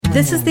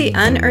This is the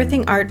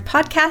Unearthing Art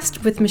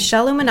podcast with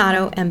Michele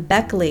Luminato and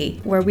Bec Lee,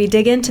 where we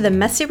dig into the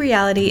messy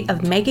reality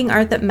of making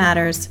art that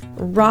matters,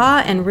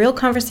 raw and real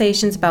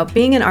conversations about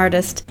being an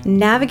artist,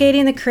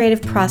 navigating the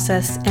creative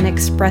process, and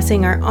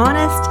expressing our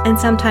honest and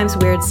sometimes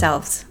weird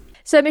selves.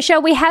 So,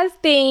 Michele, we have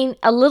been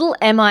a little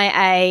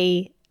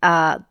MIA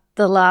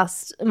the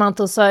last month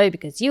or so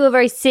because you were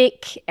very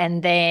sick,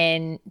 and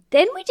then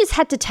we just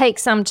had to take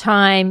some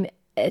time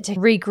to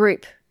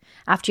regroup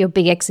after your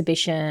big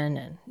exhibition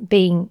and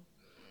being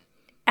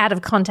out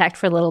of contact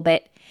for a little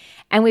bit.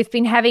 And we've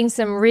been having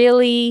some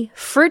really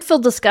fruitful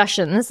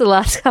discussions the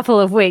last couple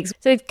of weeks.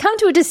 So we've come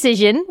to a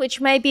decision, which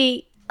may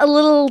be a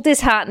little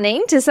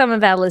disheartening to some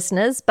of our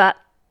listeners, but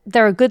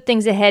there are good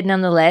things ahead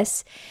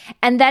nonetheless.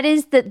 And that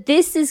is that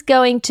this is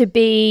going to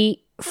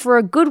be, for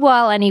a good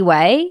while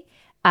anyway,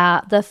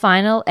 the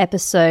final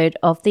episode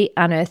of the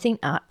Unearthing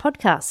Art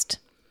podcast.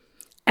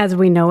 As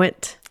we know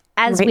it.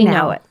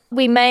 Know it.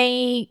 We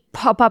may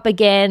pop up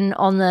again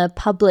on the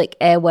public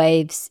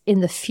airwaves in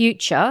the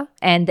future,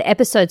 and the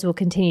episodes will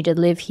continue to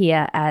live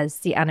here as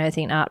the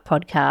Unearthing Art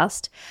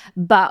podcast,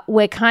 but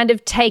we're kind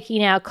of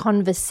taking our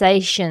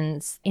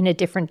conversations in a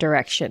different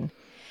direction.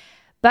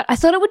 But I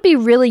thought it would be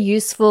really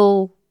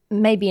useful,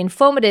 maybe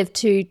informative,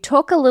 to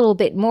talk a little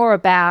bit more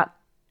about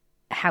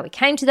how we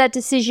came to that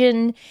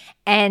decision.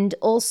 And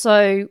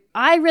also,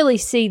 I really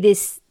see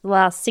this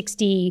last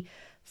 3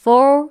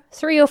 or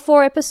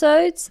 4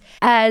 episodes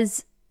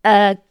as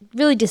a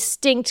really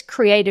distinct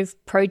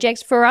creative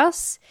project for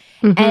us.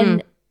 Mm-hmm.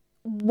 And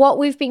what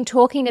we've been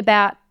talking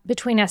about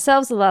between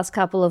ourselves the last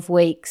couple of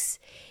weeks,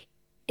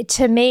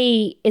 to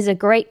me, is a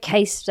great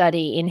case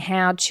study in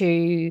how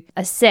to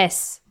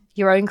assess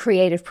your own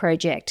creative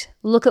project.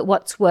 Look at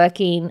what's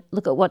working,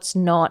 look at what's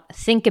not,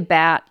 think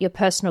about your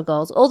personal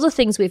goals, all the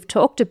things we've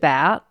talked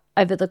about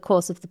over the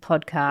course of the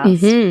podcast.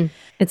 Mm-hmm.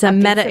 It's a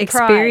meta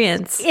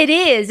experience. It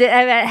is.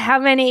 How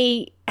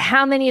many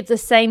of the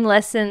same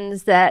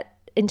lessons that,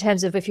 in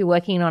terms of if you're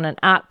working on an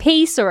art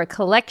piece or a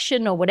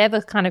collection or whatever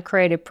kind of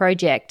creative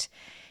project,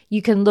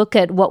 you can look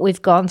at what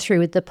we've gone through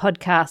with the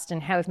podcast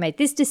and how we've made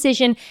this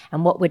decision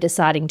and what we're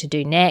deciding to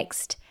do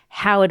next,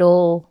 how it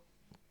all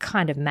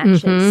kind of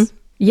matches. Mm-hmm.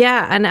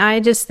 Yeah, and I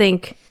just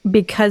think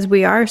because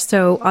we are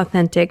so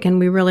authentic and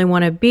we really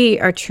want to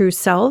be our true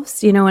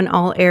selves, in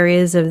all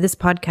areas of this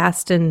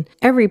podcast and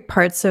every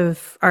parts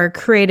of our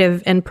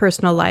creative and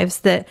personal lives,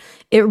 that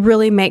it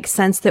really makes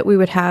sense that we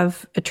would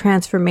have a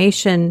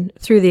transformation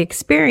through the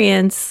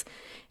experience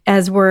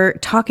as we're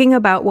talking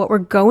about what we're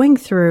going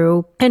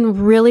through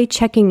and really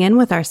checking in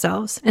with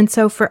ourselves. And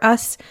so for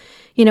us,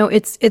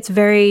 it's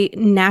very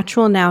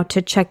natural now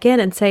to check in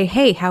and say,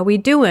 hey, how we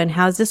doing?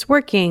 How's this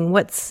working?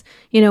 What's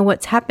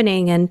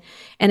happening? And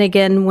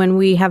again, when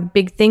we have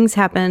big things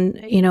happen,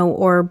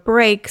 or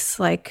breaks,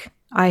 like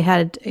I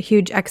had a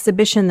huge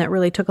exhibition that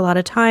really took a lot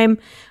of time.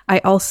 I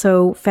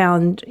also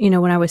found,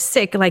 when I was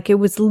sick, like it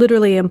was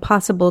literally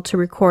impossible to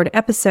record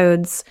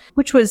episodes,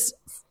 which was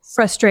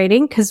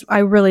frustrating because I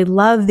really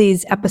love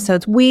these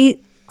episodes.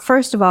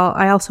 First of all,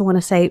 I also want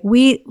to say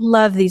we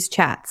love these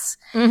chats.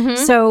 Mm-hmm.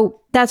 So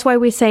that's why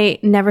we say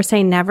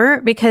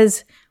never,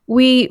 because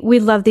we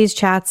love these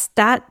chats.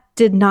 That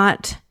did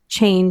not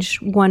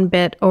change one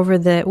bit over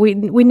we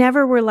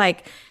never were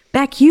like,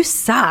 Bec, you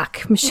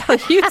suck. Michele,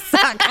 you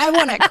suck. I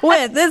want to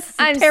quit. This is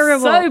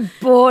terrible. I'm so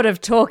bored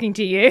of talking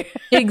to you.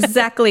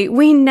 Exactly.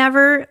 We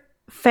never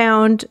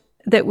found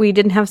that we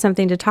didn't have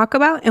something to talk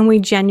about, and we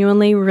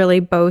genuinely really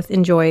both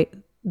enjoy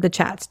the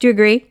chats. Do you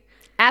agree?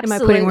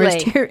 Absolutely. Am I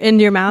putting words in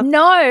your mouth?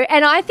 No,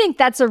 and I think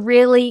that's a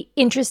really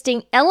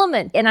interesting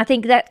element, and I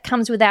think that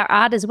comes with our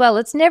art as well.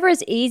 It's never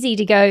as easy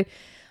to go,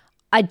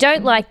 I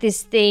don't like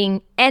this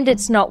thing and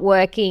it's not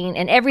working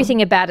and everything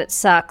about it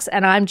sucks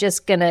and I'm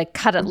just going to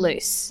cut it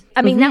loose.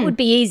 I mean, that would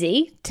be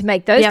easy to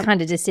make those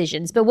kind of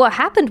decisions. But what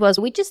happened was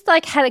we just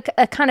had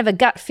a kind of a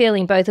gut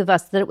feeling, both of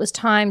us, that it was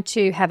time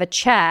to have a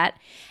chat.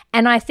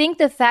 And I think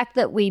the fact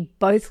that we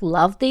both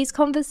love these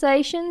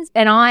conversations,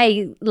 and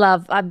I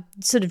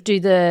sort of do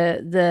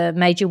the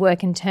major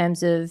work in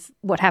terms of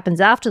what happens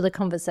after the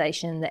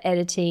conversation, the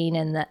editing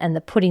and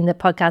the putting the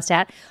podcast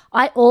out.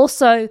 I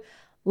also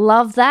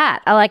love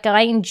that.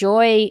 I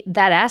enjoy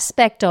that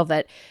aspect of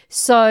it.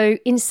 So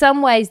in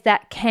some ways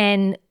that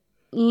can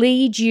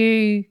lead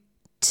you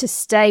to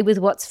stay with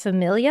what's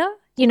familiar.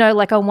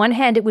 On one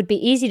hand, it would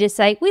be easy to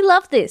say, we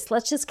love this,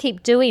 let's just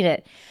keep doing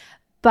it.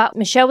 But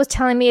Michele was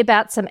telling me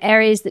about some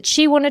areas that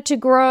she wanted to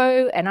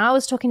grow, and I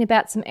was talking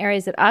about some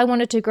areas that I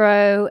wanted to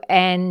grow,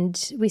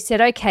 and we said,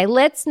 okay,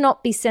 let's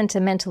not be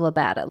sentimental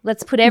about it.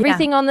 Let's put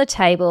everything on the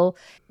table.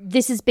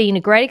 This has been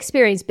a great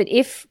experience, but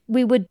if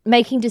we were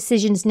making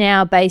decisions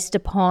now based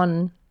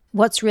upon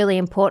what's really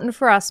important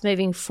for us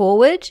moving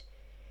forward,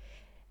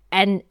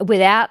 and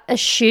without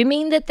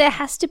assuming that there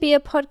has to be a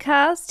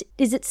podcast,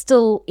 is it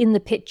still in the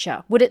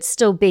picture? Would it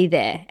still be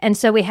there? And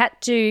so we had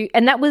to,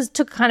 and that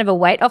took kind of a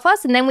weight off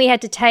us. And then we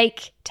had to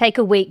take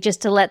a week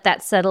just to let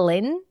that settle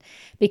in,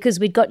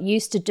 because we'd got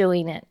used to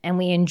doing it and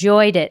we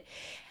enjoyed it.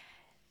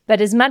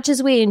 But as much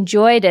as we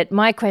enjoyed it,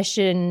 my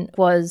question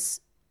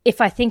was,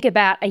 if I think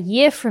about a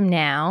year from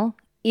now,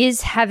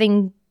 is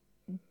having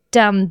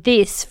done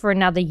this for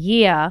another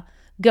year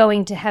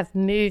going to have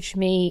moved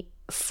me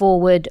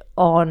forward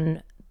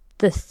on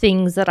the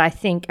things that I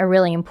think are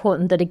really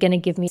important that are going to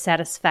give me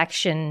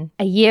satisfaction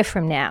a year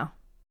from now?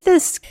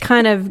 This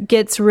kind of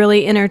gets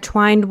really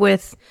intertwined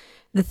with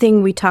the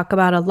thing we talk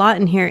about a lot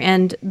in here,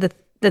 and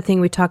the thing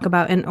we talk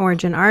about in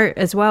Origin Art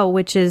as well,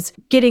 which is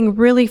getting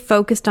really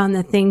focused on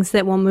the things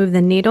that will move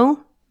the needle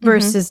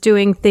versus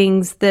doing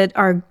things that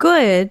are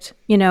good,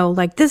 you know,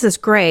 like this is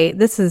great,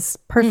 this is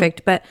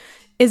perfect, but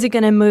is it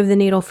going to move the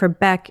needle for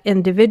Bec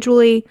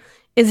individually?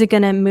 Is it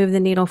going to move the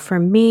needle for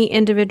me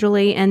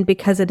individually? And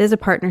because it is a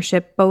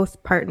partnership,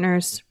 both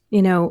partners,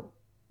 you know,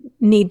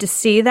 need to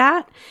see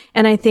that.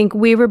 And I think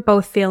we were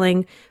both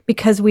feeling,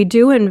 because we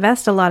do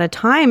invest a lot of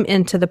time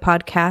into the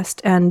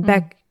podcast, and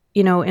Bec,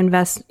 you know,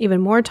 invests even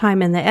more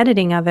time in the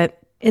editing of it.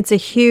 It's a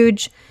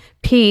huge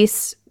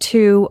piece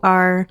to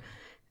our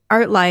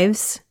art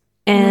lives.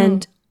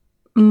 And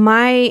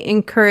my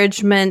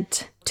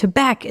encouragement to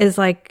Bec is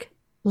like,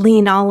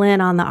 lean all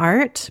in on the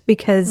art,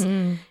 because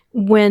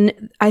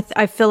when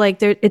I feel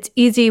like it's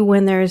easy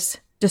when there's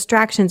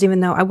distractions, even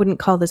though I wouldn't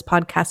call this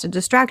podcast a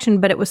distraction,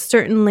 but it was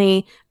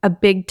certainly a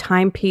big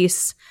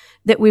timepiece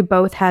that we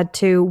both had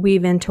to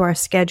weave into our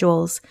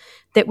schedules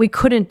that we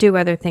couldn't do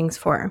other things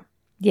for.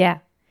 Yeah.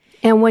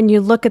 And when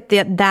you look at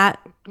that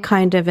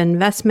kind of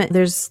investment,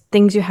 there's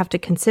things you have to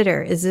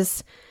consider.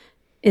 Is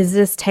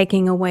this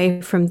taking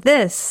away from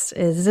this?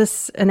 Is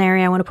this an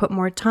area I want to put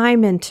more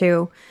time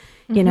into?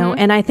 You know,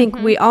 and I think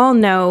we all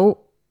know,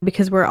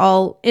 because we're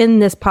all in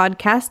this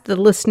podcast, the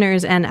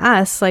listeners and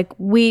us, like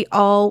we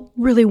all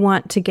really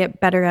want to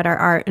get better at our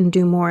art and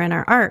do more in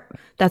our art.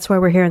 That's why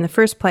we're here in the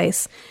first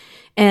place.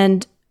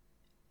 And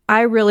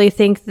I really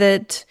think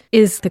that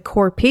is the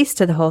core piece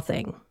to the whole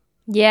thing.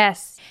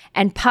 Yes.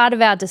 And part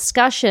of our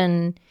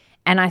discussion,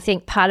 and I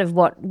think part of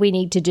what we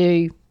need to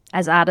do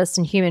as artists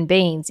and human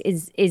beings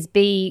is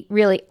be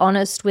really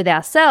honest with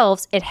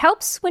ourselves. It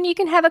helps when you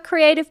can have a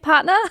creative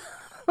partner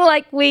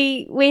like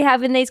we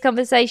have in these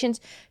conversations,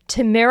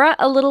 to mirror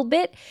a little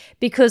bit,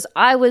 because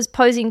I was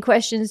posing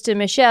questions to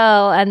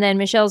Michele and then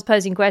Michelle's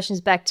posing questions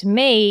back to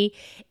me.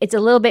 It's a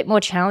little bit more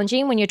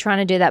challenging when you're trying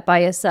to do that by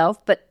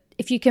yourself. But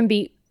if you can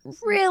be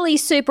really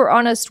super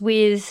honest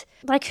with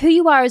like who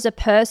you are as a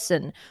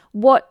person,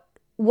 what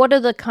are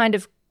the kind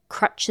of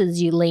crutches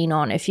you lean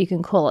on, if you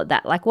can call it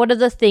that? Like, what are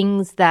the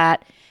things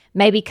that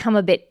maybe come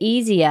a bit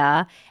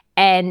easier?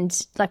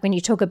 And like when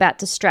you talk about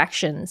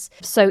distractions.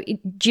 So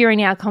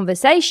during our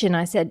conversation,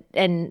 I said,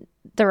 and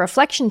the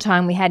reflection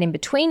time we had in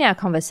between our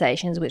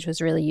conversations, which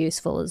was really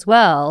useful as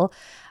well,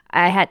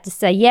 I had to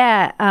say,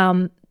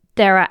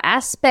 there are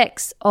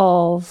aspects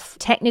of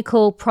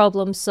technical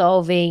problem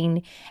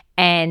solving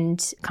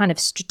and kind of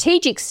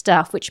strategic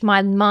stuff which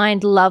my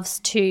mind loves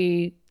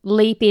to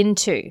leap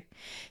into.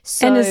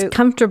 So, and is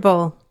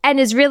comfortable. And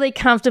is really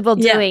comfortable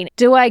doing.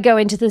 Do I go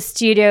into the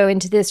studio,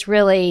 into this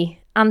really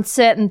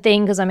uncertain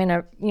thing because I'm in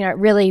a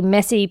really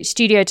messy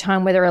studio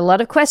time where there are a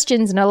lot of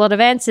questions and a lot of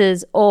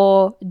answers,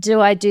 or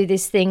do I do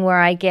this thing where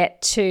I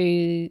get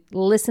to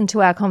listen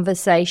to our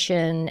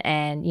conversation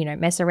and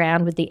mess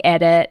around with the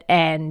edit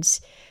and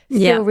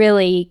feel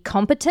really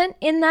competent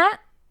in that?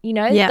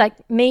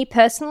 Like me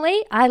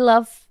personally, I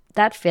love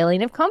that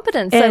feeling of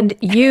competence. And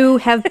you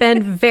have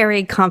been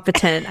very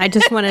competent. I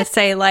just want to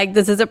say,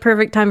 this is a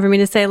perfect time for me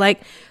to say,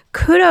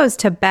 kudos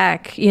to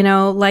Bec,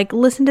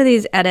 listen to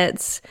these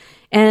edits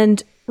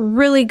and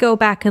really go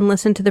back and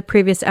listen to the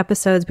previous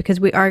episodes, because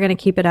we are going to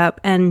keep it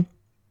up. And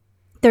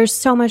there's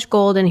so much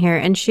gold in here.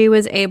 And she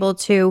was able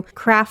to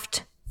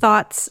craft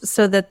thoughts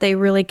so that they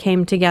really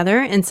came together.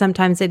 And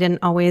sometimes they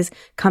didn't always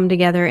come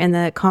together in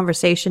the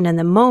conversation in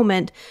the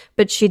moment,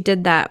 but she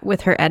did that with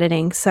her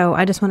editing. So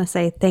I just want to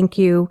say thank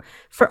you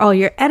for all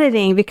your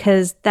editing,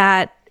 because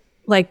that,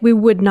 we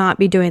would not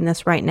be doing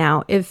this right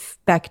now if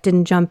Bec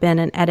didn't jump in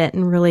and edit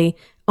and really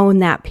own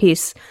that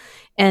piece.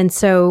 And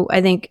so I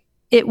think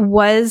it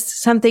was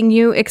something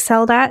you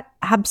excelled at.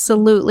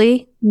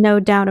 Absolutely.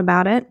 No doubt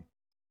about it.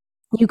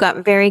 You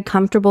got very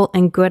comfortable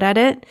and good at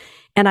it.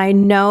 And I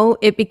know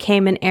it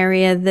became an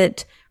area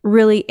that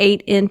really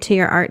ate into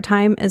your art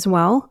time as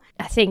well.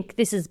 I think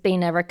this has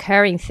been a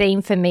recurring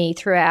theme for me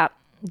throughout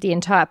the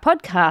entire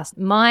podcast.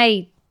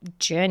 My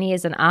journey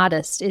as an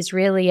artist is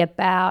really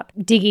about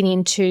digging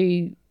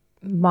into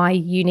my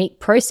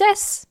unique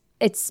process.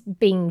 It's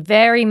been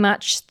very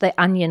much the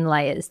onion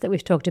layers that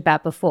we've talked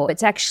about before.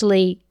 It's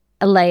actually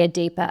a layer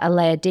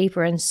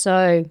deeper. And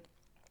so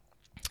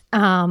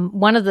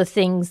one of the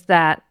things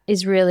that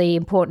is really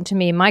important to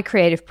me in my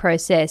creative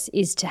process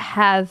is to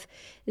have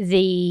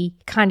the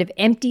kind of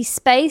empty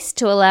space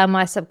to allow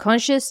my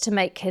subconscious to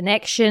make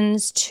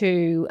connections,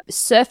 to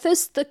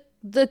surface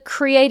the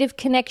creative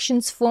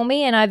connections for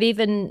me. And I've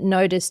even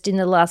noticed in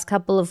the last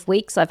couple of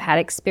weeks, I've had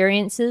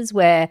experiences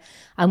where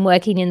I'm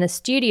working in the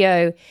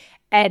studio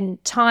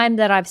and time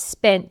that I've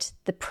spent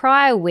the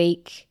prior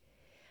week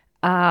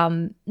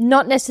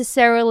not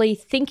necessarily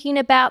thinking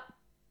about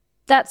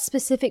that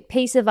specific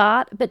piece of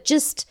art, but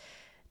just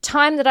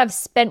time that I've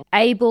spent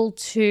able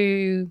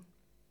to,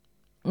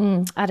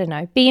 I don't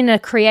know, be in a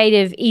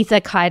creative ether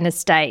kind of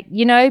state,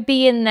 you know,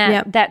 be in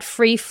that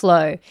free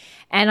flow.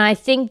 And I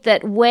think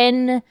that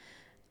when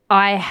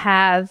I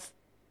have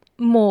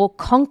more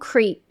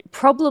concrete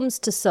problems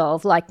to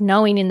solve, like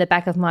knowing in the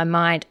back of my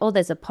mind, oh,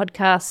 there's a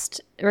podcast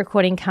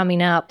recording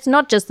coming up. It's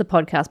not just the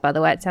podcast, by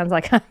the way. It sounds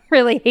like I'm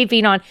really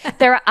heaping on.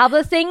 There are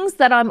other things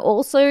that I'm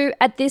also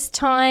at this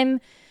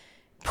time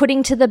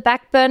putting to the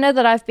back burner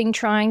that I've been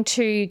trying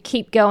to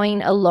keep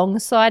going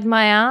alongside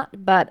my art.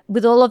 But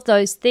with all of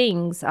those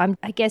things, I'm,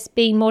 I guess,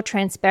 being more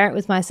transparent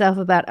with myself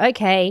about,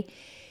 okay,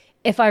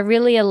 if I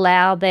really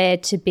allow there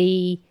to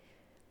be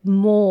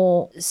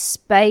more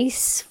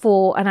space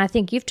for, and I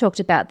think you've talked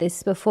about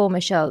this before,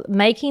 Michelle,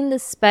 making the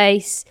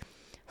space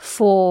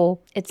for,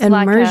 it's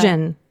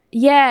immersion.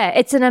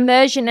 It's an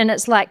immersion, and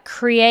it's like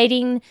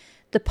creating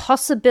the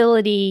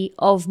possibility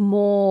of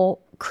more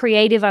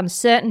creative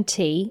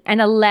uncertainty and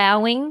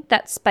allowing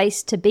that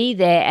space to be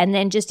there, and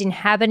then just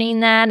inhabiting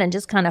that and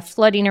just kind of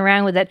floating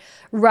around with it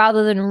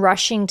rather than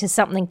rushing to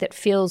something that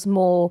feels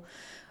more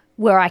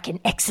where I can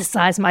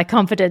exercise my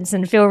confidence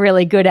and feel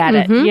really good at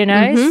it, you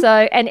know? So,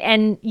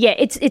 and yeah,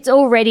 it's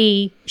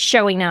already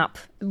showing up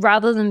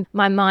rather than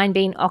my mind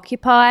being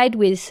occupied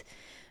with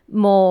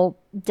more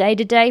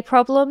day-to-day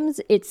problems.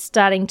 It's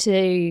starting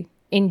to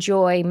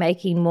enjoy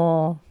making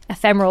more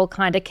ephemeral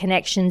kind of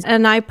connections.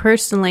 And I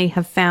personally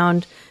have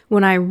found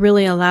when I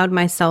really allowed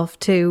myself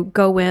to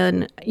go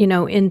in, you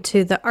know,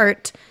 into the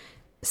art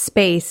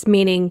space,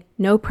 meaning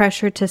no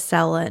pressure to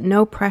sell it,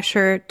 no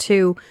pressure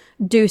to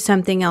do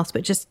something else,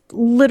 but just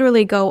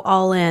literally go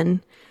all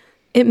in.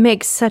 It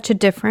makes such a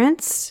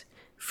difference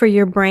for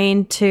your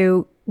brain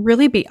to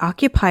really be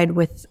occupied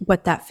with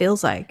what that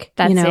feels like.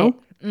 That's you know?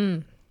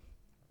 it.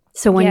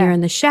 So when you're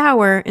in the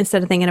shower,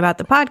 instead of thinking about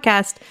the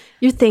podcast,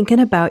 you're thinking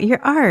about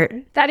your art.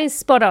 That is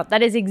spot on.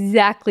 That is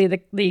exactly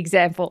the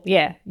example.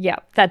 Yeah,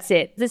 that's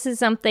it. This is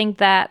something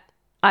that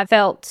I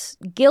felt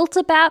guilt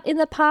about in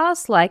the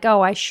past, like,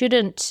 oh, I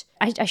shouldn't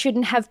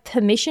have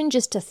permission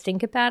just to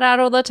think about art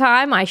all the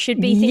time. I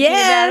should be thinking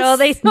about all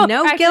these more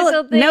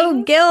practical things.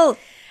 No guilt.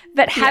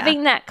 But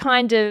having that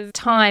kind of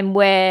time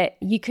where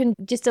you can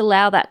just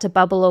allow that to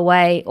bubble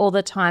away all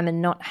the time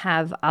and not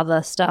have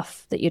other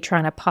stuff that you're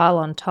trying to pile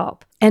on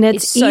top. And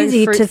it's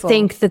easy to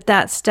think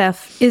that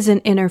stuff isn't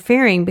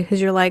interfering because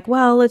you're like,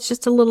 well, it's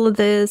just a little of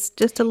this,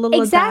 just a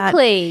little of that.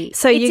 Exactly.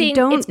 So you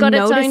don't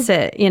notice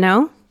it, you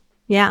know?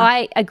 Yeah.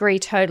 I agree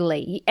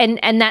totally.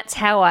 And that's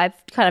how I've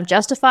kind of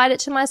justified it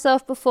to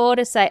myself before,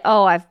 to say,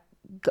 oh, I've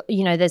got,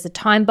 you know, there's a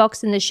time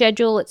box in the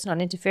schedule. It's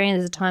not interfering.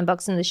 There's a time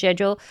box in the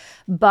schedule.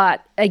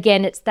 But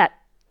again, it's that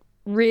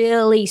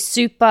really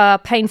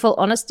super painful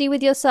honesty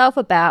with yourself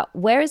about,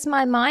 where is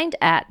my mind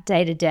at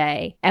day to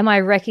day? Am I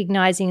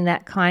recognizing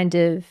that kind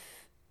of,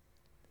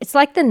 it's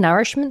like the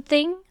nourishment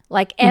thing.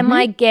 Like, am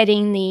I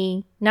getting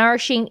the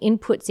nourishing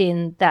inputs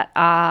in that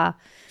are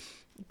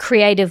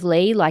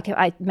creatively, like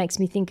it makes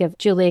me think of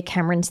Julia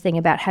Cameron's thing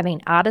about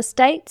having artist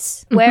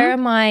dates. Where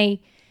am I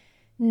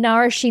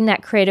nourishing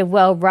that creative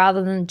well,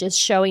 rather than just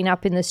showing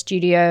up in the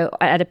studio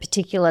at a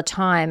particular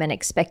time and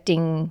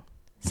expecting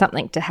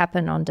something to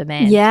happen on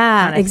demand?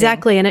 Yeah, kind of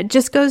exactly. thing. And it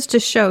just goes to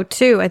show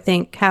too, I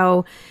think,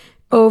 how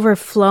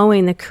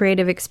overflowing the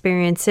creative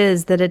experience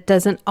is, that it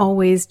doesn't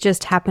always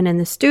just happen in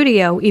the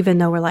studio, even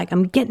though we're like,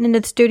 I'm getting into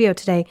the studio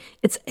today.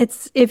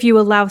 It's if you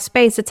allow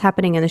space, it's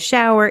happening in the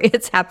shower.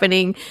 It's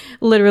happening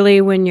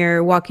literally when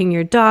you're walking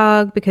your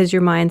dog because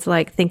your mind's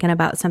like thinking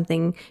about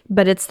something,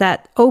 but it's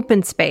that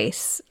open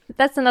space.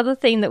 That's another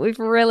thing that we've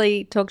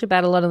really talked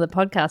about a lot on the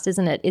podcast,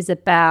 isn't it? Is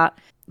about,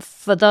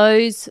 for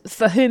those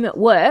for whom it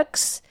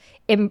works,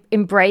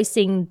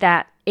 embracing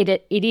that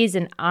it is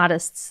an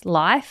artist's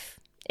life.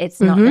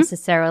 It's not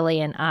necessarily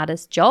an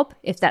artist's job,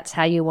 if that's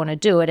how you want to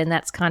do it. And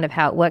that's kind of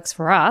how it works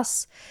for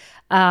us,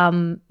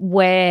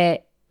 where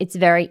it's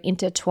very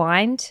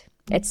intertwined.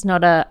 It's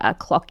not a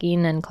clock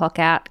in and clock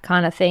out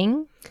kind of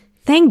thing.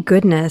 Thank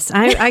goodness.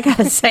 I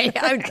gotta say,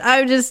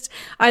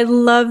 I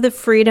love the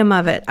freedom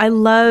of it. I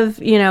love,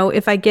 you know,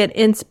 if I get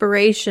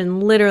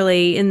inspiration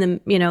literally in the,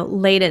 you know,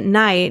 late at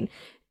night,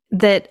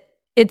 that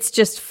it's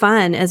just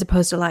fun, as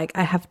opposed to like,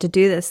 I have to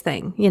do this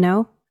thing, you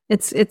know?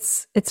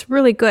 It's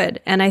really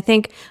good. And I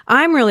think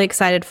I'm really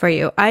excited for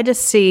you. I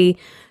just see,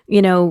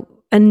 you know,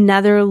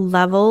 another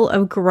level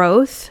of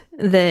growth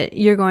that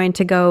you're going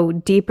to go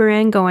deeper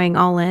in, going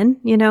all in,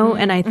 you know?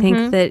 And I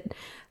think that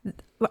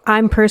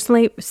I'm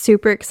personally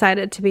super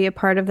excited to be a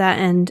part of that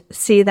and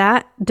see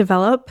that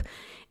develop.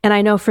 And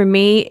I know for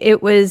me,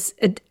 it was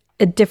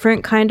a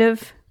different kind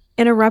of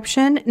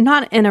interruption,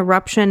 not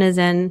interruption as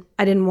in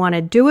I didn't want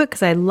to do it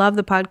because I love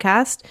the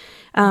podcast.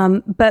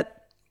 But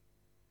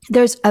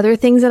there's other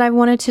things that I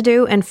wanted to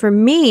do. And for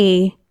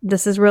me,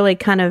 this is really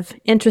kind of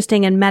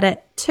interesting and meta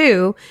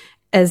too.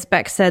 As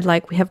Bec said,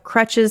 like, we have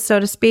crutches, so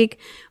to speak.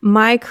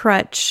 My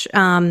crutch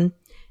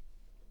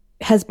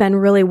has been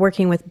really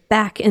working with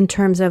Bec in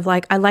terms of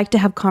like, I like to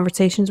have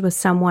conversations with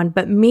someone,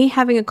 but me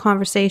having a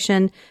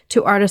conversation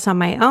to artists on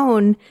my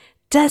own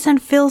doesn't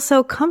feel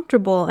so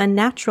comfortable and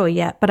natural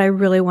yet, but I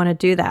really want to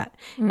do that.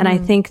 And I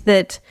think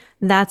that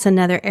that's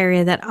another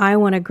area that I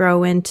want to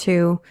grow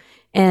into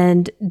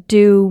and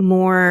do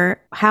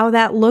more. How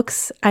that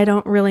looks, I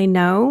don't really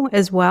know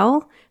as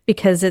well,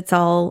 because it's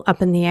all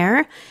up in the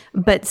air.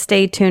 But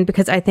stay tuned,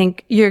 because I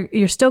think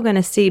you're still going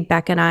to see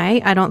Bec and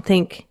I don't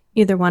think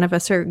either one of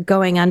us are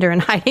going under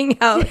and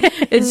hiding out.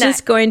 It's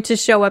just going to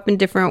show up in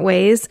different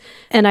ways.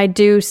 And I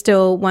do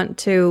still want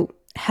to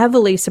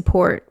heavily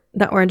support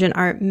the Origin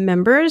Art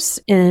members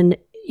in,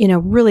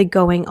 really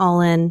going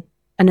all in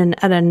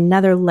and at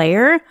another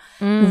layer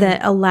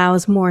that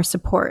allows more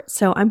support.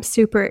 So I'm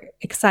super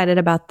excited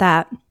about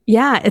that.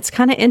 Yeah, it's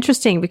kind of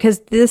interesting because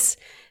this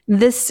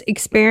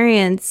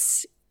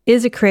experience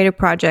is a creative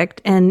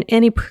project, and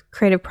any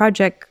creative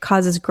project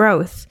causes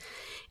growth.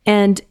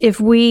 And if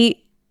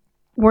we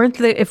were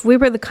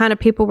the kind of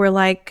people who were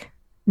like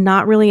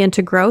not really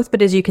into growth,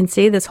 but as you can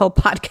see, this whole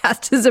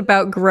podcast is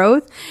about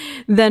growth,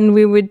 then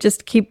we would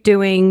just keep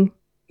doing,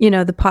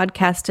 the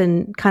podcast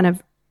and kind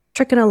of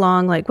tricking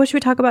along like, what should we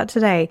talk about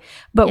today?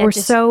 But we're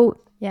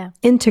so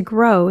into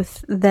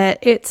growth that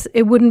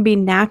it wouldn't be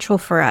natural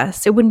for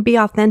us. It wouldn't be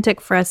authentic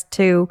for us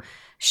to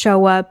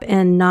show up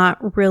and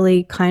not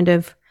really kind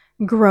of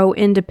grow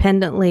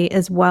independently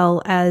as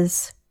well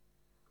as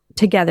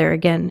together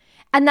again.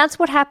 And that's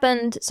what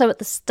happened. So at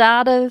the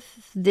start of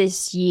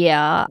this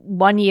year,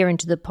 1 year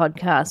into the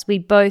podcast, we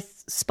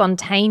both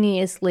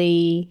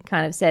spontaneously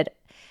kind of said,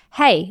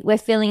 hey, we're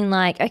feeling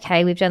like,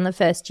 okay, we've done the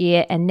first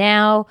year, and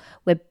now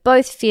we're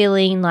both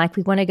feeling like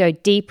we want to go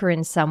deeper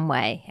in some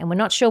way. And we're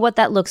not sure what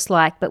that looks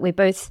like, but we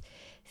both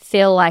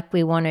feel like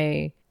we want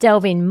to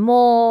delve in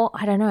more,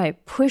 I don't know,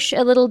 push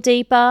a little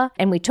deeper.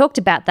 And we talked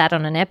about that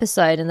on an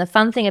episode. And the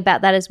fun thing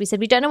about that is we said,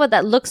 we don't know what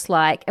that looks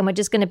like, and we're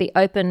just going to be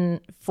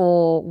open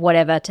for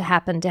whatever to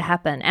happen.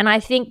 And I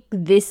think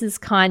this is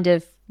kind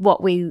of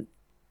what we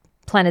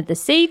planted the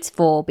seeds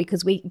for,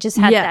 because we just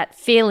had that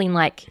feeling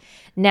like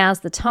now's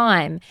the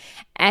time.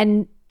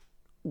 And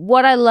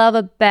what I love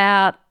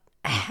about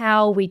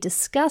how we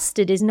discussed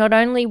it is not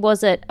only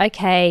was it,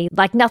 okay,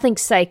 like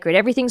nothing's sacred,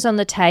 everything's on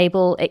the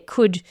table. It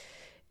could,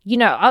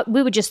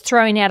 we were just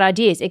throwing out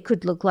ideas. It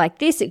could look like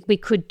this. We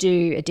could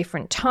do a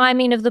different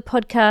timing of the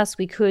podcast.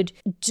 We could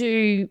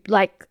do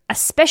like a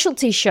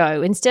specialty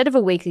show instead of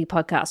a weekly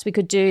podcast. We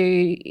could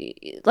do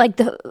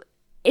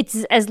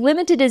it's as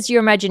limited as your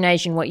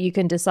imagination, what you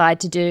can decide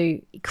to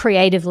do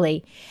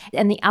creatively.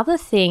 And the other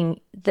thing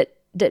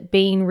that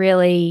being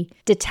really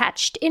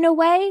detached in a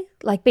way,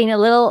 like being a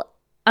little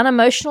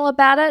unemotional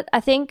about it,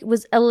 I think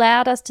was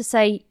allowed us to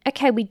say,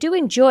 okay, we do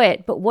enjoy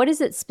it, but what is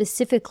it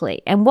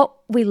specifically? And what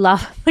we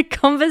love the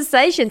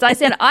conversations. I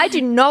said, I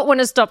do not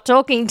want to stop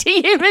talking to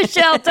you,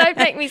 Michelle. Don't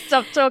make me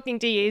stop talking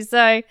to you.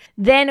 So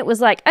then it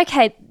was like,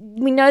 okay,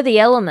 we know the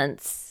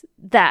elements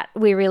that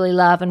we really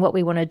love and what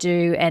we want to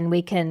do, and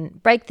we can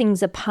break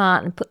things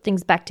apart and put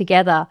things back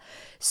together.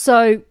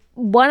 So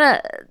one of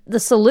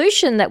the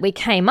solution that we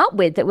came up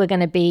with that we're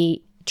going to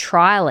be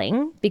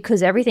trialing,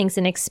 because everything's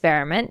an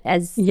experiment,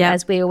 as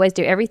we always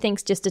do,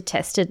 everything's just to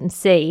test it and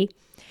see,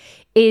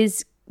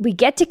 is we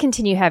get to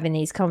continue having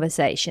these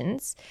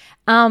conversations,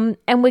 and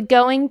we're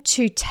going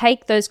to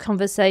take those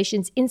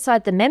conversations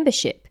inside the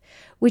membership,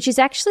 which is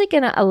actually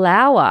going to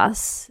allow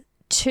us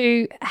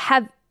to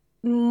have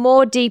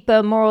more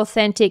deeper, more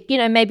authentic,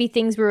 maybe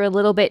things we were a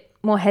little bit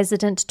more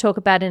hesitant to talk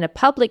about in a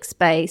public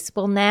space.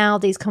 Well, now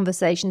these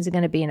conversations are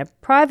going to be in a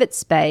private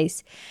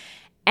space.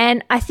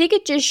 And I think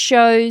it just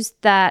shows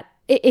that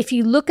if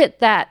you look at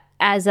that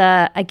as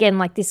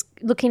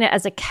looking at it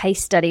as a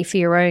case study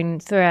for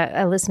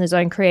our listeners'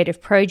 own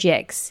creative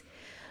projects,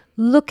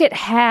 look at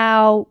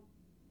how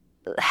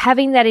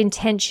having that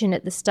intention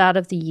at the start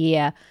of the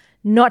year,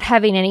 not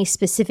having any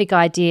specific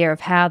idea of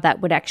how that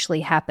would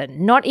actually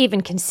happen, not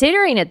even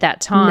considering at that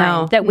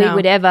time we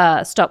would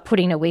ever stop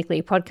putting a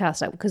weekly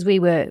podcast up, because we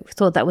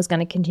thought that was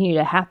going to continue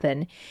to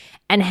happen,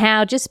 and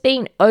how just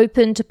being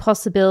open to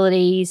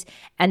possibilities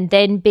and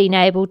then being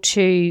able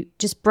to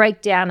just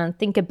break down and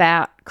think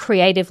about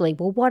creatively,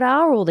 well, what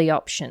are all the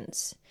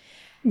options?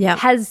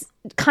 Has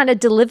kind of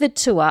delivered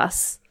to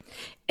us.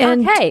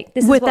 And okay,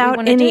 this without is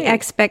what we any do.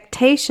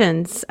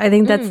 expectations. I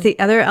think that's the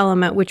other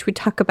element which we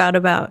talk about,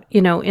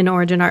 in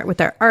Origin Art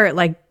with our art,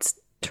 like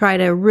try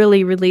to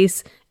really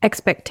release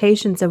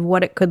expectations of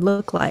what it could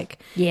look like.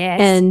 Yes.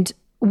 And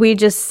we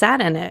just sat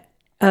in it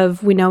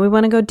of, we know we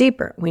want to go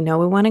deeper. We know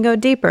we want to go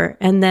deeper.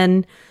 And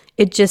then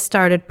it just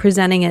started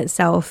presenting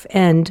itself.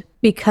 And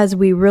because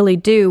we really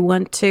do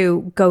want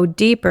to go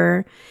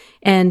deeper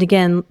and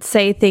again,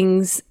 say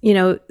things,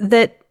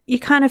 that you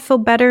kind of feel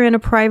better in a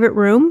private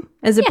room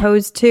as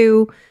opposed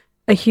to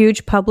a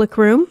huge public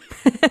room.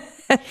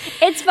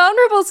 It's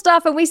vulnerable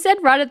stuff. And we said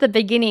right at the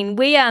beginning,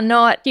 we are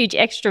not huge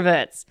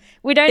extroverts.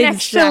 We don't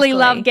actually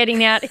love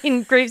getting out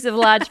in groups of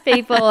large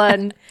people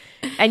and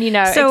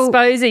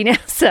exposing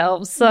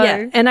ourselves. So,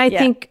 and I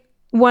think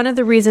one of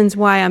the reasons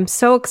why I'm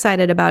so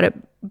excited about it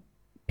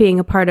being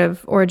a part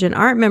of Origin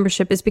Art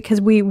membership is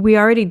because we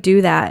already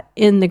do that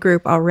in the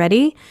group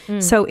already.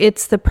 So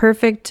it's the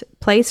perfect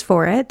place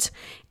for it.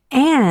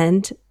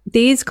 And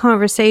these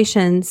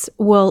conversations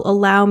will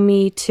allow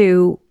me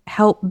to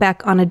help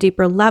Bec on a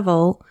deeper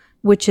level,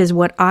 which is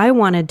what I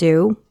want to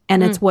do.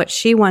 And it's what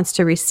she wants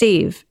to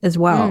receive as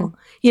well,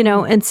 you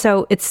know? And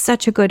so it's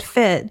such a good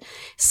fit.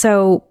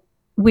 So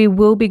we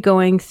will be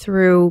going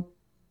through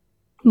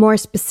more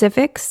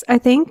specifics, I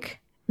think,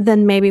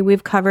 than maybe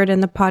we've covered in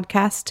the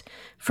podcast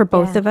for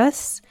both of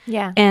us.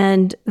 Yeah.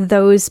 And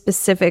those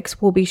specifics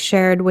will be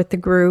shared with the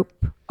group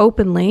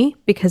openly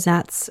because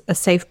that's a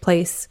safe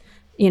place,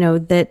 you know,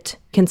 that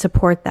can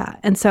support that.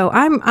 And so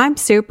I'm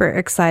super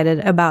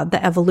excited about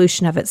the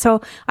evolution of it.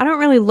 So I don't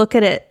really look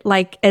at it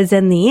like as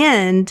in the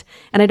end,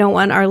 and I don't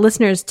want our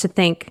listeners to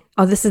think,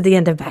 oh, this is the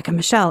end of Bec and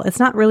Michele. It's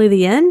not really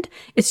the end.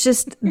 It's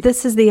just,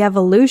 this is the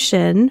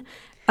evolution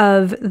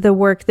of the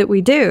work that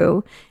we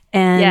do.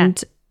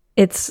 And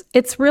it's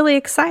really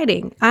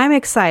exciting. I'm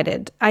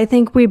excited. I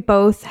think we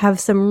both have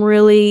some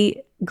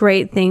really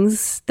great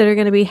things that are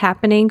going to be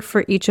happening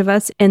for each of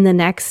us in the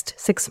next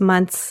 6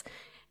 months.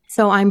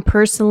 So I'm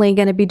personally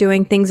going to be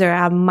doing things that are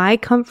out of my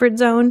comfort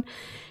zone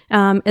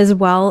as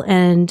well.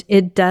 And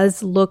it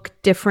does look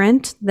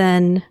different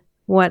than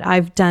what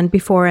I've done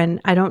before.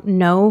 And I don't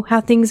know how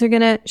things are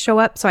going to show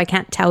up. So I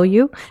can't tell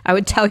you. I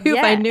would tell you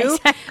if I knew.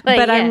 Exactly,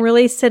 but I'm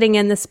really sitting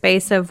in the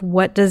space of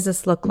what does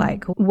this look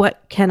like?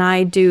 What can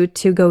I do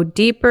to go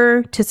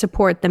deeper to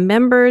support the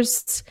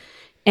members?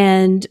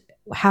 And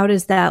how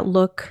does that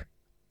look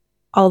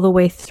all the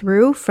way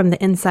through from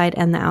the inside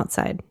and the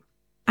outside?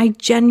 I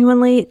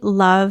genuinely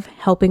love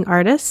helping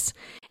artists,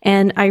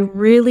 and I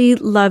really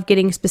love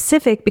getting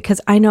specific because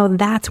I know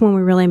that's when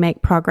we really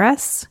make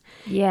progress.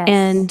 Yes.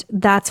 And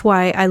that's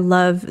why I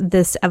love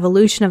this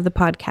evolution of the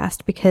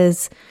podcast,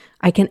 because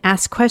I can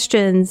ask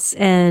questions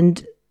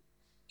and,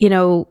 you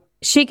know,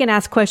 she can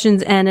ask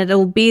questions and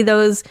it'll be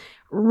those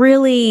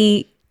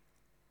really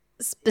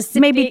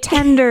specific, maybe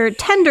tender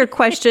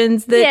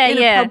questions that in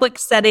a public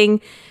setting,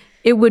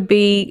 it would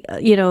be,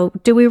 you know,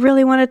 do we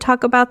really want to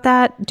talk about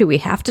that? Do we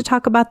have to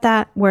talk about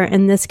that? Where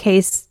in this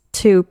case,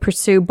 to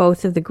pursue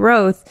both of the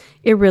growth,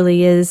 it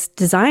really is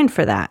designed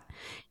for that.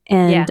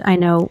 And I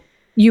know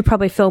you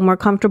probably feel more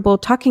comfortable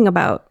talking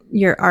about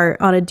your art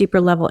on a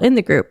deeper level in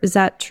the group. Is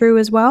that true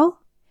as well?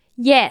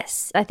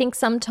 Yes. I think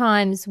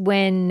sometimes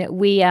when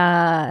we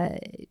are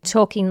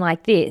talking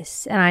like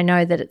this, and I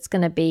know that it's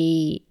going to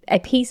be a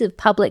piece of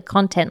public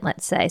content,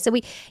 let's say, so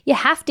you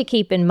have to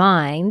keep in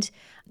mind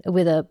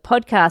with a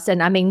podcast,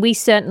 and I mean, we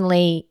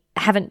certainly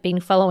haven't been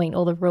following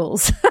all the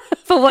rules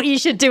for what you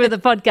should do with a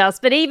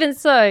podcast, but even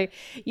so,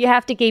 you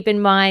have to keep in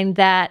mind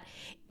that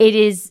it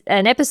is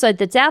an episode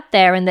that's out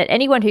there, and that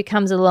anyone who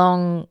comes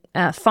along,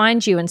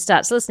 finds you and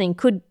starts listening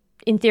could,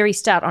 in theory,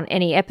 start on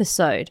any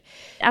episode.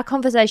 Our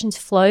conversations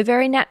flow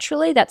very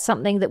naturally. That's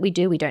something that we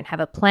do. We don't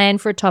have a plan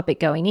for a topic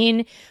going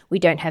in. We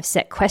don't have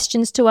set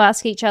questions to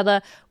ask each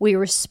other. We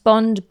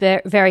respond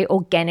very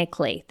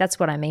organically. That's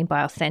what I mean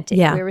by authentic.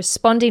 Yeah. We're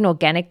responding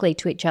organically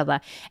to each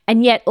other.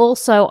 And yet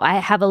also I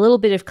have a little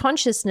bit of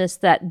consciousness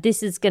that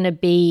this is going to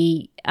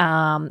be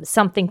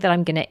something that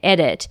I'm going to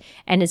edit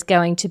and is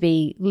going to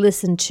be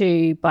listened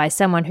to by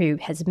someone who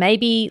has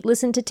maybe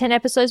listened to 10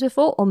 episodes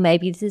before, or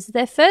maybe this is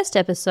their first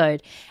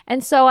episode.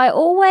 And so I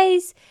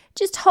always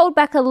just hold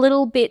back a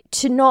little bit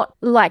to not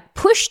like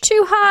push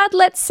too hard,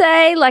 let's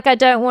say. Like I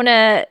don't want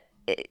to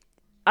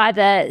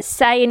either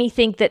say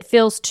anything that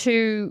feels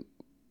too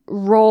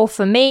raw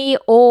for me,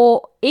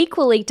 or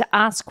equally to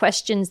ask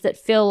questions that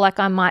feel like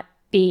I might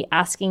be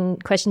asking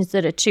questions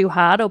that are too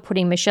hard or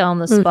putting Michele on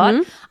the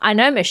spot. I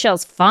know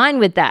Michelle's fine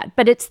with that,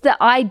 but it's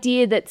the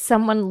idea that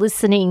someone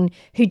listening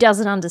who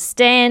doesn't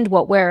understand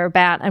what we're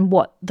about and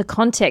what the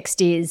context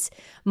is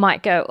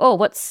might go, oh,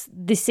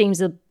 this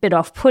seems a bit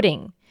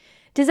off-putting.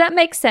 Does that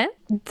make sense?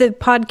 The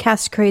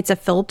podcast creates a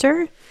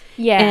filter.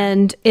 Yeah.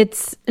 And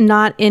it's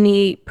not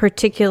any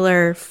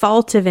particular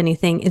fault of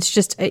anything. It's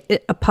just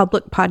a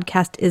public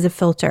podcast is a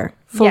filter.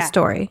 Full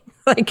story.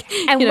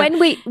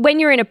 And when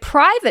you're in a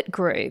private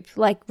group,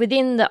 like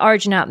within the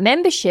Origin Art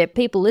membership,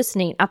 people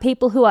listening are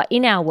people who are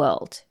in our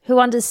world, who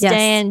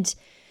understand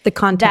the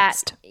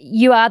context. That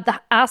you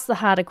ask the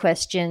harder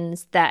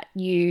questions, that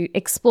you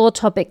explore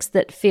topics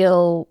that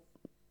feel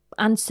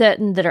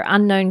uncertain, that are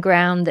unknown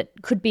ground, that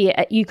could be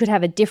you could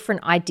have a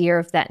different idea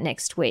of that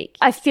next week.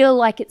 I feel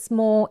like it's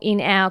more in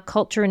our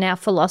culture and our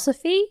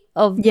philosophy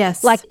of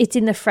like it's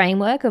in the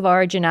framework of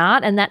Origin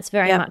Art, and that's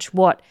very much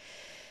what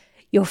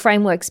your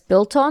framework's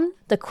built on,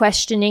 the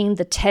questioning,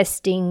 the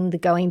testing, the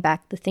going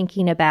back, the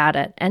thinking about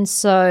it. And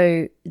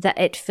so that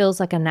it feels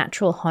like a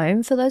natural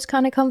home for those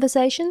kind of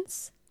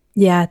conversations.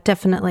 Yeah,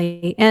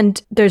 definitely. And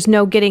there's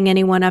no getting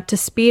anyone up to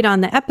speed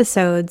on the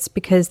episodes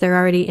because they're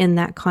already in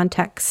that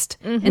context.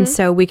 And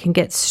so we can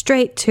get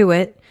straight to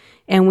it,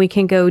 and we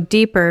can go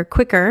deeper,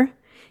 quicker,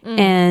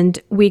 and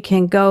we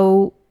can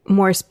go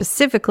more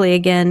specifically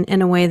again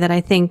in a way that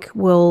I think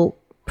will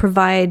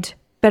provide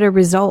better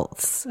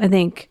results, I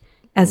think,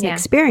 as an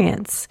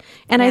experience.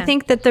 And I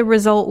think that the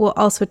result will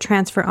also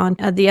transfer on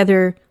the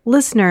other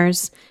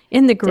listeners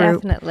in the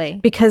group. Definitely.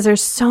 Because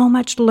there's so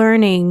much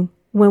learning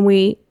when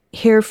we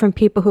hear from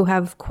people who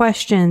have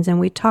questions, and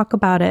we talk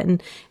about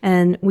it,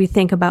 and we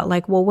think about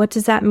like, well, what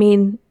does that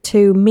mean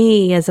to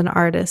me as an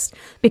artist?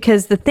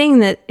 Because the thing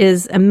that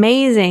is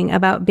amazing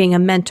about being a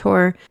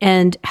mentor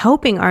and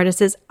helping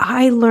artists is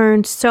I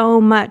learned so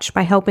much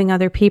by helping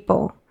other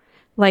people.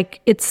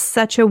 Like, it's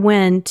such a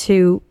win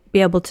to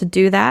be able to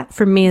do that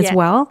for me as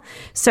well.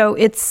 So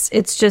it's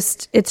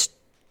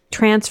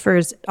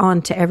transfers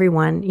on to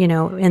everyone, you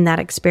know, in that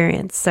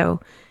experience. So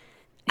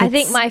I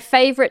think my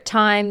favorite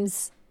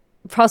times,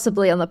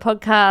 possibly on the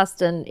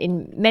podcast and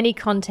in many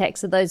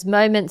contexts, are those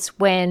moments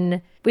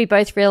when we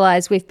both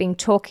realize we've been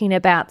talking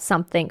about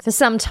something for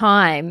some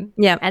time.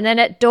 Yeah. And then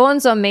it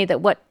dawns on me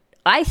that what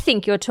I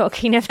think you're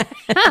talking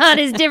about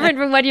is different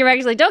from what you're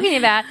actually talking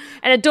about.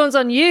 And it dawns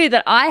on you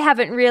that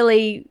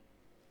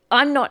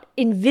I'm not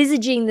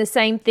envisaging the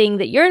same thing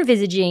that you're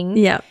envisaging.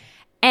 Yeah.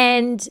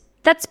 And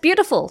that's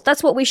beautiful.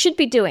 That's what we should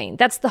be doing.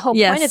 That's the whole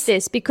point of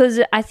this,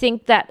 because I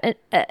think that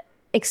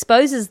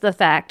exposes the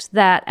fact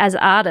that as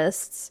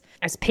artists,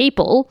 as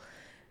people,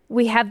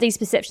 we have these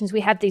perceptions, we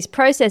have these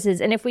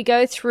processes. And if we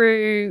go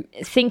through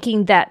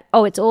thinking that,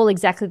 oh, it's all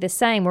exactly the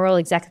same, we're all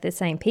exactly the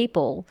same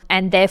people,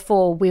 and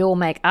therefore we all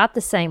make art the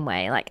same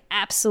way, like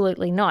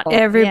absolutely not.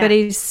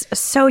 Everybody's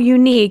so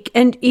unique.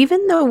 And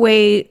even though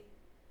we're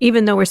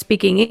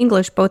speaking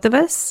English, both of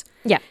us,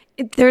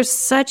 there's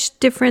such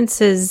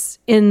differences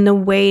in the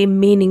way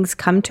meanings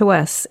come to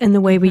us and the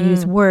way we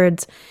use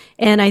words.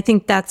 And I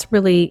think that's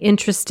really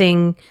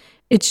interesting.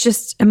 It's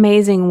just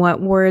amazing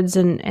what words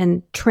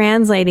and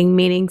translating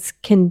meanings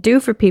can do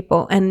for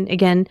people. And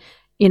again,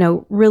 you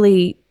know,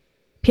 really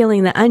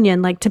peeling the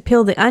onion, like to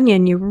peel the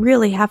onion, you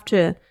really have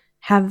to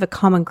have the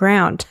common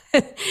ground.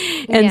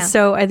 And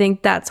so I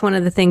think that's one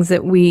of the things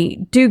that we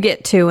do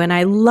get to. And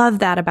I love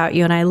that about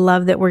you. And I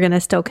love that we're going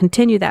to still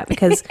continue that,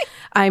 because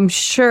I'm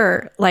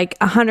sure like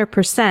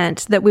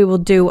 100% that we will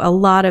do a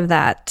lot of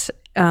that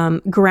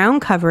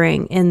ground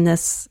covering in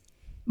this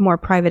more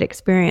private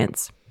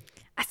experience.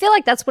 I feel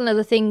like that's one of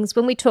the things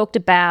when we talked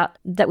about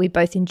that we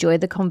both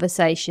enjoyed the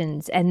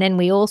conversations, and then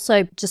we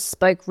also just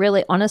spoke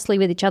really honestly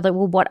with each other.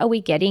 Well, what are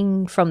we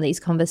getting from these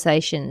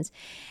conversations?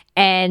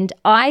 And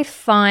I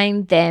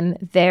find them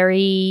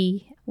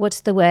very,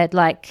 what's the word,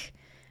 like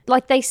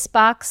they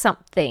spark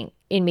something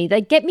in me.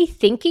 They get me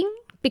thinking,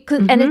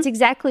 because, and it's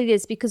exactly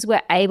this, because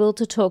we're able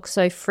to talk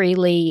so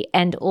freely,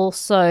 and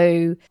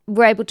also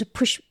we're able to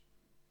push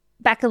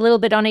back a little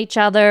bit on each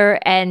other.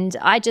 And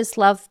I just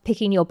love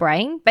picking your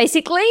brain,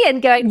 basically,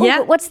 and going, oh,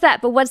 but what's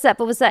that? But what's that?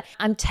 But what's that?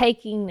 I'm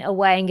taking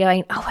away and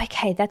going, oh,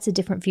 okay, that's a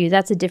different view.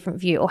 That's a different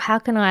view. Or how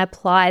can I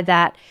apply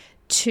that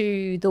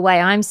to the way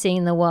I'm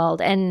seeing the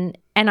world? And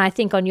I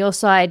think on your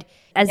side,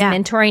 as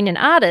mentoring an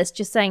artist,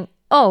 just saying,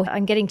 oh,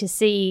 I'm getting to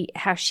see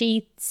how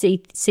she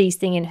sees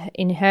things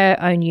in her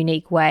own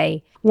unique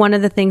way. One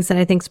of the things that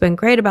I think has been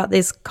great about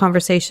these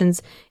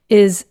conversations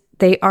is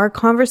they are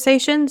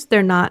conversations.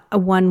 They're not a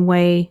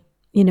one-way,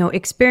 you know,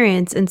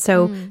 experience. And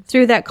so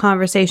through that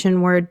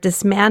conversation, we're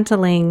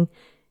dismantling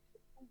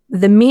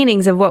the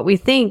meanings of what we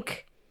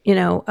think, you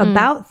know,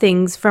 about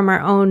things from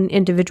our own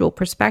individual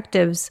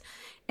perspectives,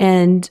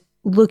 and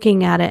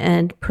looking at it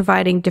and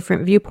providing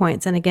different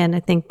viewpoints. And again, I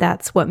think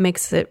that's what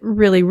makes it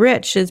really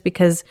rich, is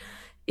because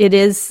it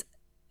is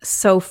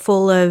so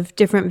full of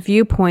different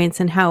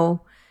viewpoints and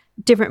how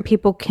different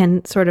people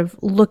can sort of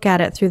look at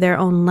it through their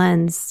own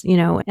lens, you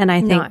know. And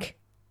I think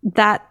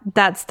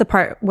that's the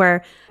part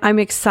where I'm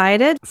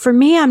excited. For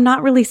me, I'm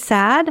not really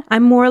sad.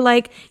 I'm more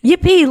like,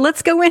 yippee,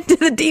 let's go into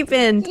the deep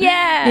end.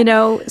 Yeah. You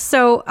know,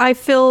 so I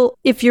feel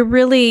if you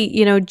really,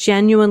 you know,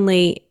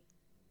 genuinely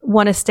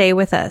want to stay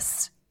with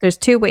us, there's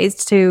two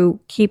ways to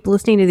keep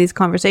listening to these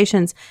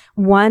conversations.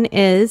 One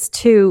is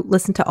to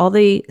listen to all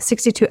the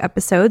 62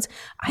 episodes.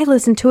 I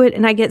listen to it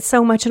and I get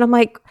so much, and I'm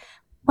like,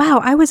 wow,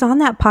 I was on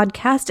that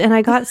podcast and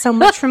I got so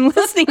much from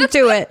listening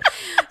to it.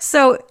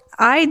 So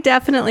I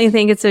definitely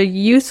think it's a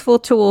useful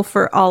tool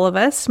for all of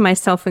us,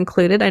 myself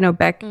included. I know,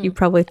 Bec, you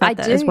probably thought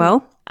that as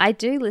well. I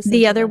do listen.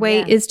 The other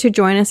way is to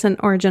join us in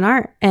Origin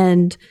Art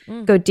and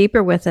go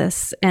deeper with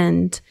us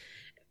and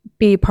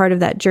be part of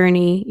that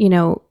journey, you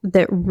know,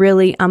 that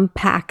really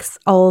unpacks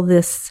all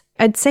this,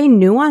 I'd say,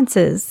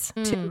 nuances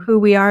to who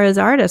we are as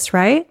artists,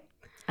 right?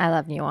 I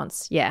love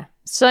nuance. Yeah.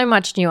 So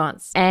much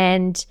nuance.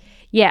 And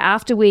yeah,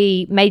 after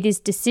we made this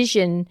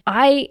decision,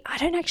 I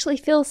don't actually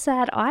feel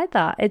sad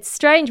either. It's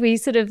strange. We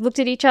sort of looked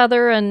at each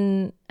other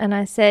and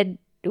I said,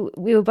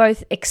 we were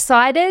both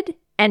excited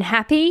and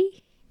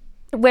happy.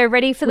 We're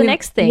ready for the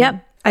next thing.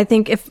 Yep. I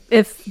think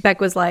if Bec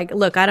was like,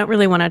 look, I don't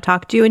really want to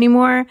talk to you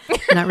anymore,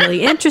 I'm not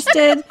really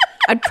interested,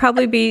 I'd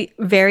probably be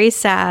very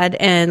sad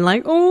and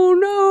like, oh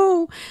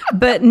no.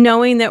 But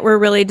knowing that we're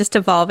really just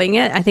evolving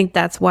it, I think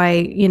that's why,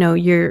 you know,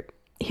 you're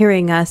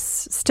hearing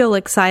us still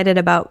excited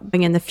about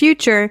being in the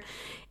future.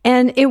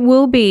 And it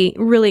will be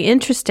really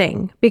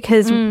interesting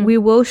because we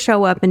will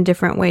show up in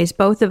different ways.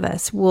 Both of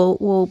us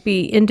will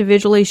be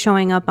individually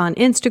showing up on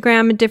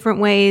Instagram in different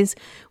ways.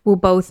 We'll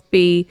both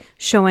be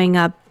showing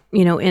up,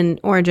 you know, in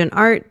Origin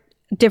Art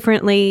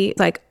differently.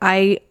 Like,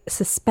 I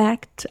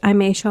suspect I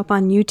may show up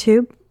on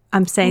YouTube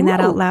I'm saying that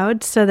out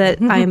loud so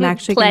that I'm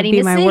actually going to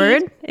be my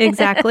word.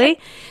 Exactly.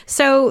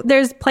 So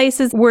there's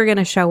places we're going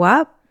to show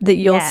up that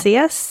you'll see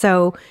us.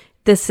 So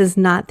this is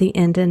not the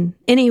end in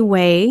any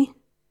way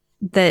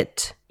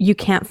that you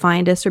can't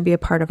find us or be a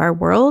part of our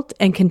world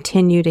and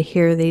continue to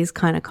hear these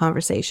kind of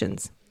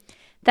conversations.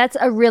 That's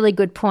a really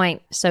good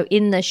point. So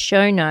in the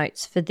show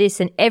notes for this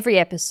and every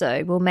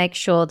episode, we'll make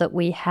sure that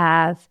we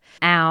have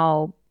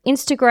our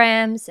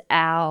Instagrams,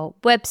 our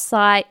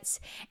websites,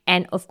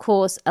 and of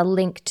course a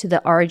link to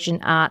the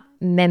Origin Art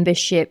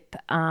membership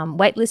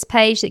waitlist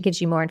page that gives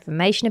you more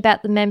information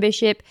about the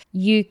membership.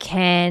 You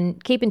can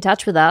keep in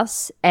touch with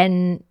us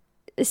and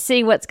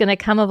see what's going to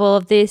come of all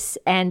of this,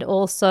 and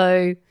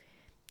also,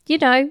 you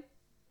know,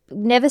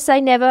 never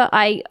say never.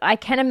 I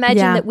can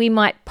imagine that we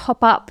might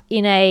pop up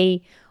in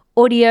a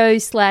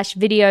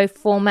audio/video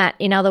format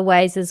in other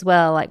ways as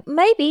well. Like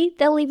maybe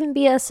there'll even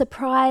be a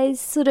surprise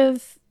sort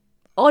of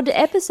odd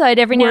episode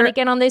every now and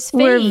again on this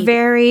feed. We're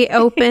very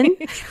open.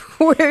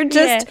 We're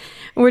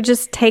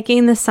just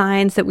taking the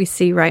signs that we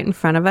see right in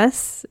front of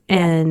us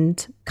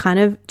and kind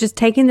of just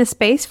taking the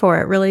space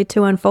for it really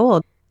to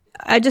unfold.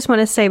 I just want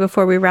to say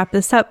before we wrap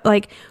this up,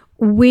 like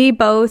we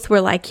both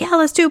were like, yeah,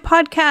 let's do a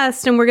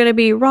podcast and we're going to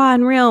be raw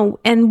and real.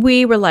 And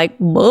we were like,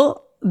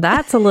 well,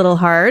 that's a little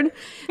hard.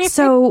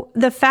 So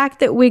the fact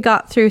that we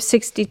got through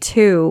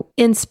 62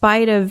 in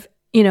spite of,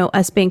 you know,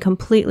 us being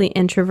completely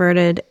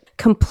introverted,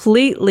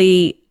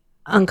 completely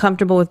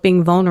uncomfortable with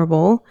being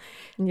vulnerable.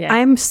 Yeah.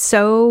 I'm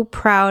so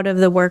proud of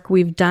the work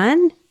we've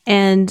done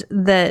and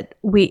that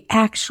we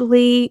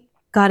actually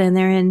got in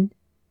there and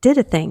did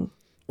a thing.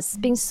 It's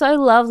been so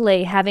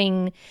lovely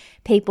having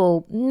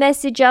people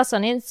message us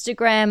on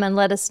Instagram and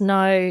let us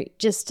know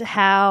just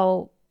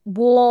how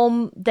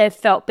warm they've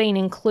felt being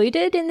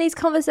included in these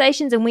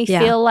conversations, and we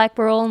feel like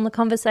we're all in the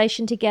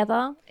conversation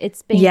together.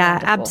 It's been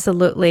wonderful.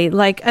 Absolutely.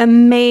 Like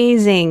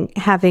amazing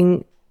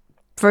having,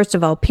 first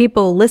of all,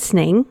 people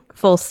listening,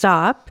 full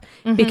stop,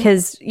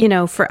 because, you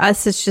know, for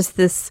us, it's just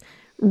this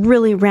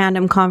really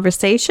random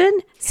conversation.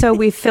 So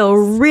we feel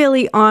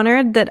really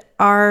honored that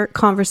our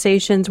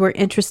conversations were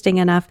interesting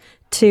enough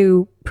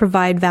to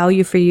provide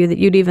value for you, that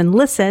you'd even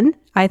listen.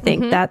 I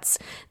think that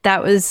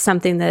was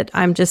something that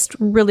I'm just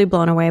really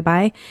blown away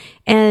by.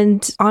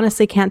 And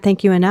honestly, can't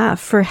thank you enough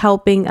for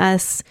helping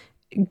us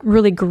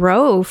really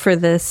grow for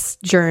this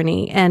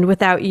journey. And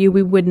without you,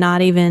 we would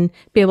not even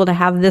be able to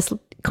have this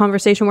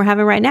conversation we're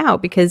having right now,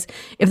 because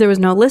if there was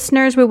no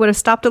listeners, we would have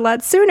stopped a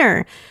lot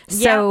sooner.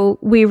 So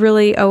we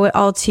really owe it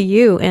all to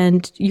you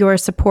and your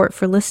support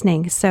for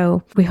listening.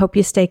 So we hope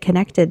you stay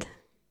connected.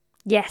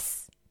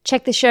 Yes.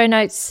 Check the show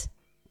notes,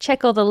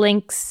 check all the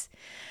links,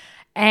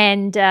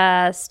 and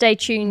stay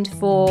tuned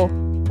for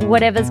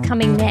whatever's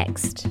coming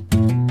next.